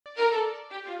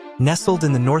Nestled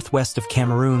in the northwest of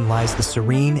Cameroon lies the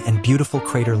serene and beautiful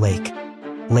crater lake,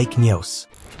 Lake Nyos.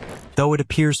 Though it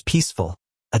appears peaceful,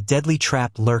 a deadly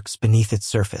trap lurks beneath its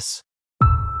surface.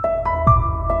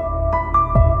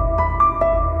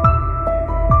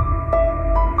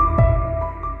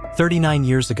 "39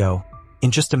 years ago, in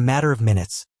just a matter of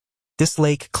minutes, this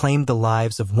lake claimed the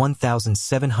lives of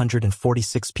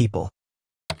 1,746 people,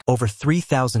 over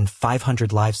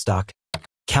 3,500 livestock,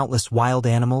 countless wild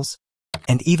animals,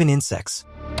 and even insects.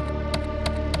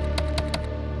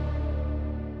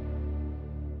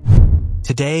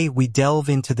 Today, we delve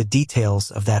into the details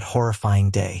of that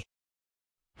horrifying day.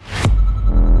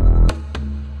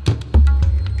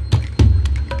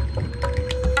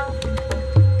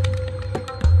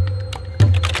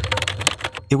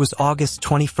 It was August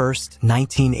 21st,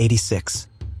 1986.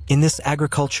 In this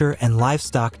agriculture and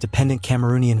livestock-dependent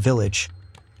Cameroonian village,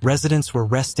 residents were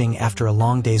resting after a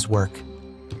long day's work.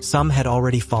 Some had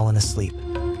already fallen asleep.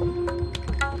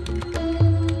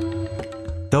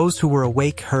 Those who were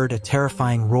awake heard a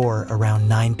terrifying roar around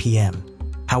 9 p.m.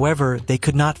 However, they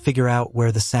could not figure out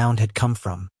where the sound had come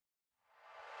from.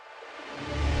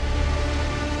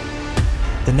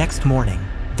 The next morning,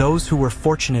 those who were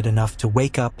fortunate enough to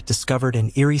wake up discovered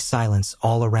an eerie silence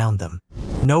all around them.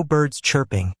 No birds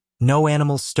chirping, no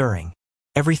animals stirring.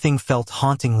 Everything felt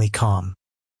hauntingly calm.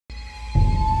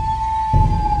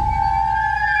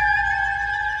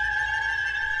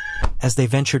 As they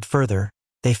ventured further,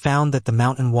 they found that the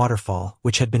mountain waterfall,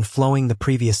 which had been flowing the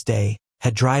previous day,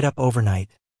 had dried up overnight,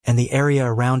 and the area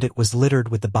around it was littered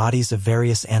with the bodies of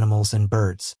various animals and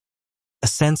birds. A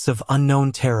sense of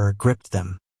unknown terror gripped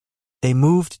them. They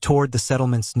moved toward the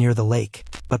settlements near the lake,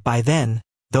 but by then,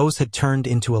 those had turned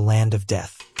into a land of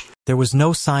death. There was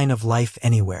no sign of life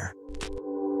anywhere.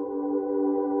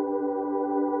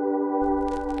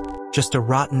 Just a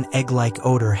rotten egg-like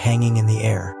odor hanging in the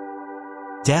air.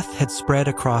 Death had spread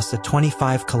across a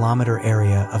 25-kilometer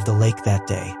area of the lake that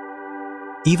day.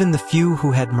 Even the few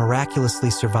who had miraculously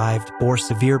survived bore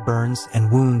severe burns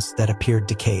and wounds that appeared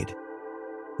decayed.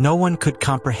 No one could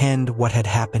comprehend what had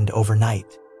happened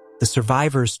overnight. The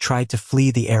survivors tried to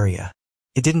flee the area.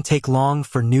 It didn't take long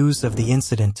for news of the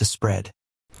incident to spread.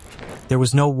 There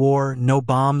was no war, no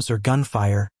bombs or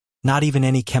gunfire, not even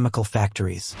any chemical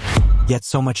factories. Yet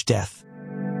so much death.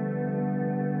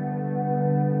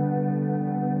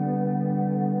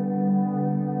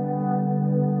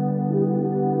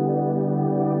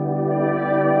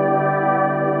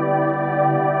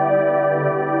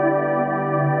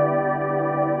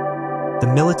 The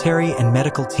military and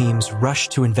medical teams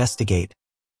rushed to investigate,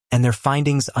 and their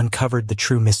findings uncovered the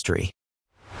true mystery.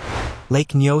 Lake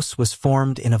Nyos was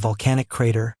formed in a volcanic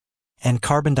crater, and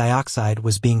carbon dioxide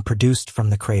was being produced from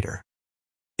the crater.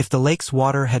 If the lake's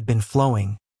water had been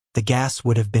flowing, the gas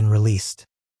would have been released.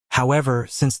 However,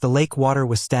 since the lake water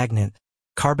was stagnant,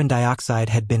 carbon dioxide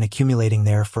had been accumulating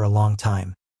there for a long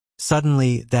time.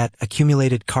 Suddenly, that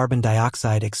accumulated carbon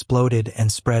dioxide exploded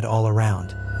and spread all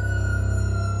around.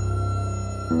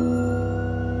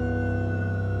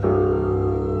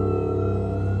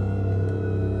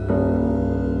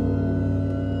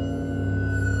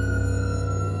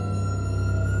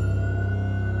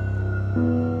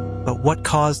 But what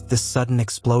caused this sudden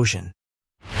explosion?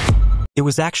 It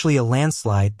was actually a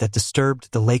landslide that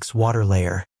disturbed the lake's water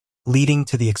layer, leading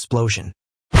to the explosion.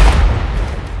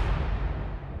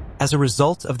 As a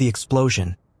result of the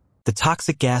explosion, the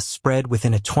toxic gas spread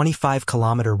within a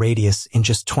 25-kilometer radius in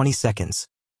just 20 seconds,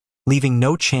 leaving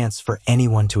no chance for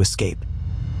anyone to escape.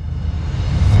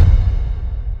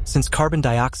 Since carbon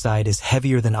dioxide is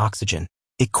heavier than oxygen,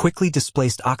 it quickly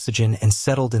displaced oxygen and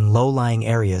settled in low-lying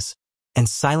areas, and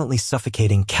silently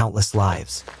suffocating countless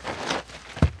lives.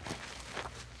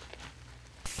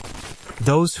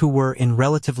 Those who were in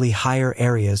relatively higher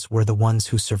areas were the ones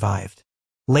who survived.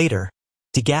 Later,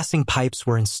 degassing pipes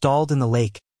were installed in the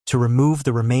lake to remove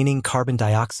the remaining carbon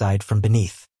dioxide from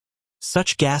beneath.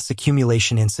 Such gas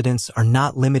accumulation incidents are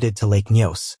not limited to Lake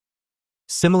Nyos.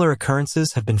 Similar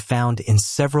occurrences have been found in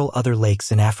several other lakes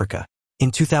in Africa.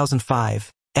 In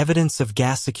 2005, evidence of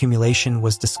gas accumulation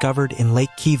was discovered in Lake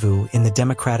Kivu in the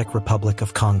Democratic Republic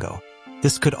of Congo.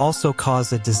 This could also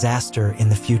cause a disaster in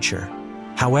the future.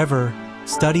 However,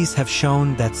 studies have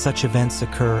shown that such events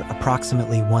occur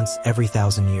approximately once every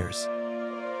 1,000 years.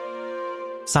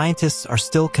 Scientists are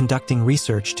still conducting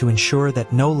research to ensure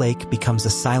that no lake becomes a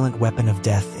silent weapon of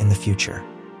death in the future.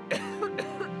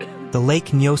 The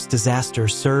Lake Nyos disaster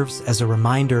serves as a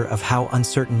reminder of how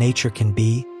uncertain nature can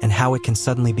be and how it can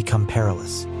suddenly become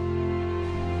perilous.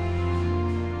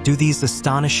 Do these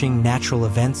astonishing natural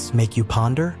events make you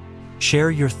ponder?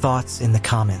 Share your thoughts in the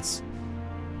comments.